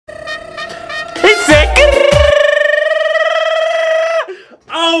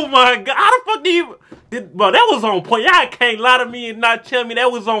my God. How the fuck do you... Bro, that was on point. Y'all can't lie to me and not tell me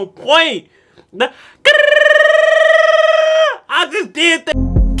that was on point. I just did that.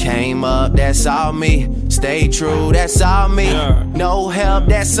 Came up, that's all me. Stay true, that's all me. Yeah. No help,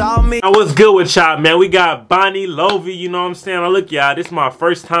 that's all me. Now, what's good with y'all, man? We got Bonny, Lovy, you know what I'm saying? Now, look, y'all, this is my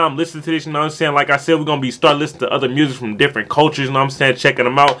first time listening to this, you know what I'm saying? Like I said, we're going to be start listening to other music from different cultures, you know what I'm saying? Checking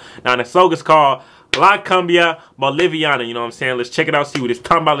them out. Now, the song is called Cumbia, Boliviana, you know what I'm saying? Let's check it out, see what it's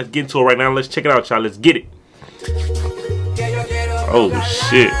talking about. Let's get into it right now. Let's check it out, y'all. Let's get it. Oh,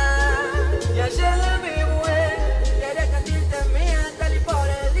 shit.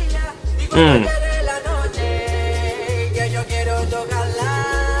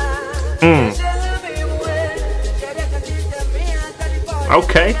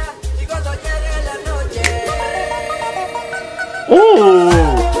 Okay. Ooh.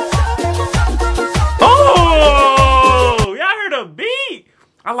 Oh, y'all heard a beat?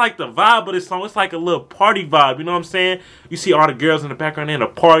 I like the vibe of this song. It's like a little party vibe, you know what I'm saying? You see all the girls in the background in a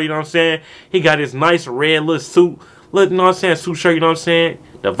party, you know what I'm saying? He got his nice red little suit, you know what I'm saying? Suit shirt, you know what I'm saying?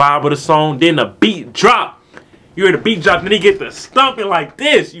 The vibe of the song, then the beat drop. You hear the beat drop, then he get the stumping like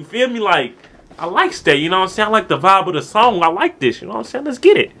this. You feel me? Like, I like that, you know what I'm saying? I like the vibe of the song. I like this, you know what I'm saying? Let's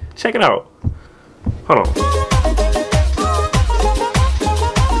get it. Check it out. Hold on.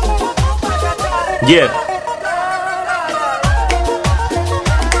 Yeah.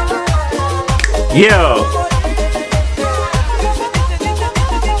 Yeah.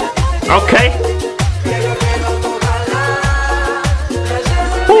 Okay.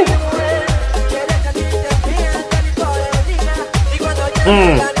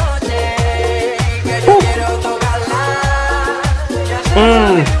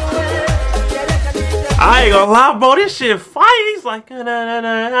 I ain't gonna lie, bro. This shit fire. He's like, na na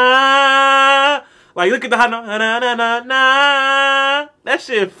na. Like, look at the high note. Na na na na. That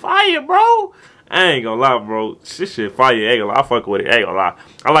shit fire, bro. I ain't gonna lie, bro. This shit fire. I ain't gonna lie. I fuck with it. I ain't gonna lie.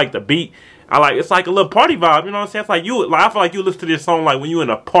 I like the beat. It's like a little party vibe. You know what I'm saying? It's like I feel like you listen to this song like when you in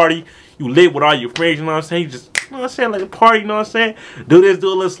a party, you live with all your friends. You know what I'm saying? You just, you know what I'm saying? Like a party. You know what I'm saying? Do this, do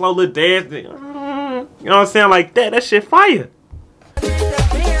a little slow little dance. You know what I'm saying? Like that. That shit fire.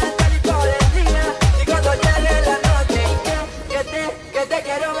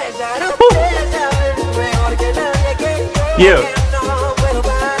 Yeah.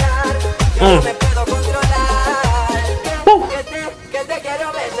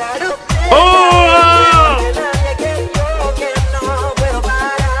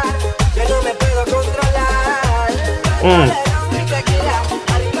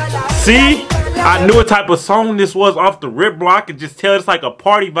 See, I knew what type of song this was off the rip, bro. I could just tell it's like a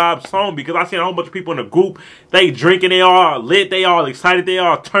party vibe song because I seen a whole bunch of people in the group. They drinking, they all lit, they all excited, they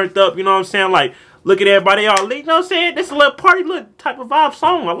all turned up. You know what I'm saying? Like, look at everybody, all lit. You know what I'm saying? This is a little party, little type of vibe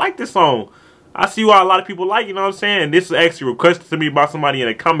song. I like this song. I see why a lot of people like, you know what I'm saying? This is actually requested to me by somebody in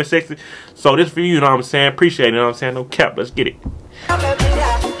the comment section. So this for you, you know what I'm saying? Appreciate it, you know what I'm saying? No cap, let's get it.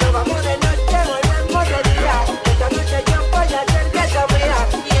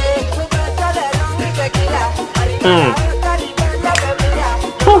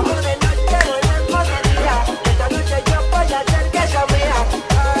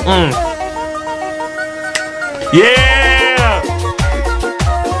 Yeah.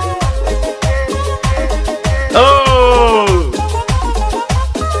 Oh.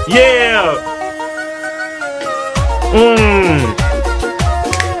 Yeah.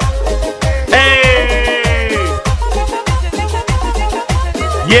 Hey.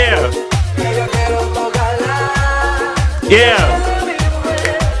 Yeah. Yeah.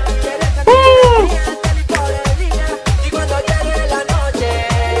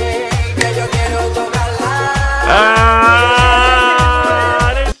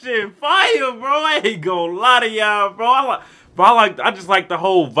 I ain't gonna lie to y'all, bro. I just like the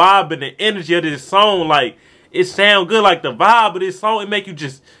whole vibe and the energy of this song. Like, it sound good. Like the vibe of this song, it make you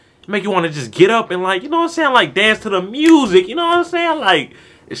want to just get up and, like, you know what I'm saying, like dance to the music. You know what I'm saying? Like,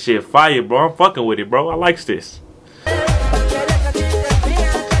 this shit fire, bro. I'm fucking with it, bro. I likes this.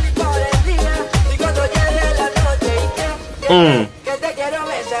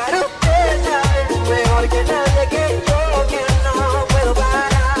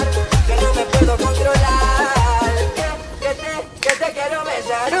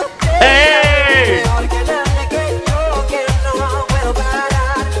 Hey!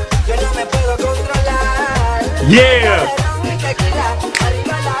 Yeah!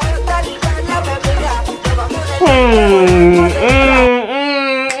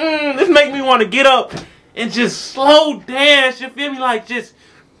 This make me want to get up and just slow dance, you feel me? Like just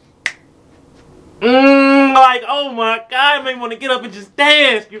Like, oh my God, it made me want to get up and just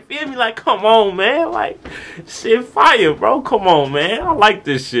dance. You feel me? Like, come on, man. Like, shit fire, bro. Come on, man. I like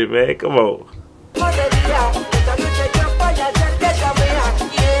this shit, man. Come on.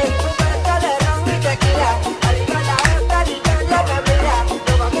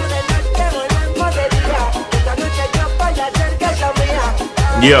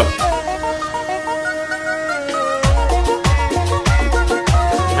 Yeah.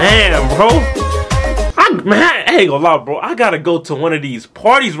 Man, bro. I ain't gonna lie, bro. I gotta go to one of these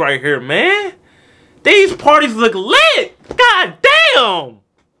parties right here, man. These parties look lit. God damn.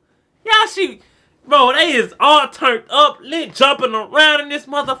 Y'all see, bro, they is all turned up, lit, jumping around in this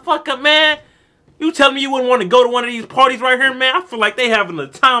motherfucker, man. You tell me you wouldn't want to go to one of these parties right here, man? I feel like they having the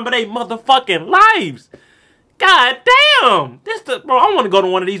time of their motherfucking lives. God damn. Bro, I want to go to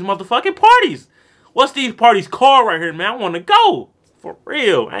one of these motherfucking parties. What's these parties called right here, man? I want to go. For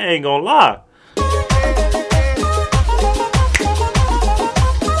real. I ain't gonna lie.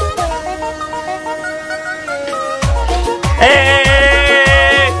 Hey!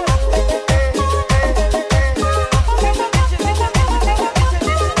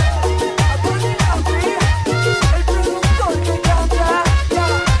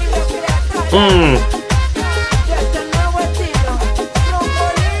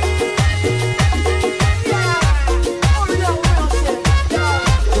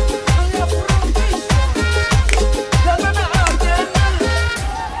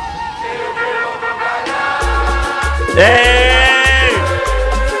 Hey!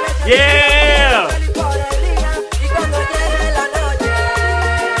 Yeah!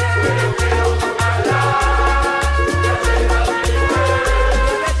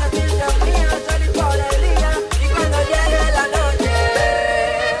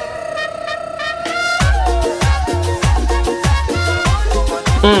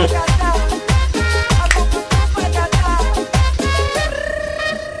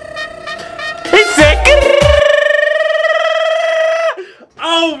 He said,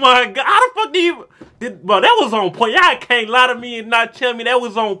 oh my God, how the fuck do you... Bro, that was on point. Y'all can't lie to me and not tell me that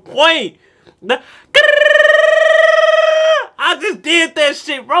was on point. I just did that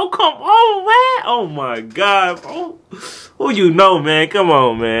shit, bro. Come on, man. Oh my God, bro. Who you know, man? Come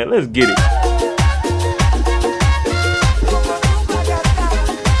on, man. Let's get it.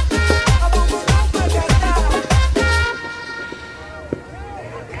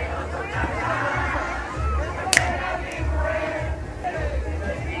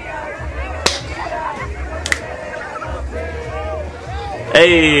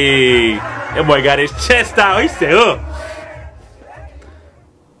 Hey, that boy got his chest out. He said,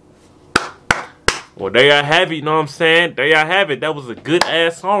 Well, there y'all have it, you know what I'm saying? There y'all have it. That was a good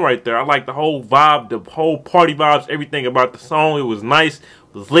ass song right there. I like the whole vibe, the whole party vibes, everything about the song. It was nice,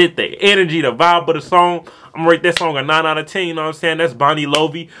 it was lit, the energy, the vibe of the song. I'm gonna rate that song a 9 out of 10, you know what I'm saying? That's Bonny,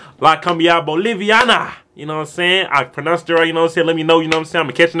 Lovy, La Cumbia, Boliviana. You know what I'm saying? I pronounced it right, you know what I'm saying? Let me know, you know what I'm saying? I'm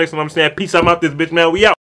gonna catch you next one, you know what I'm saying? Peace, I'm out this bitch, man. We out.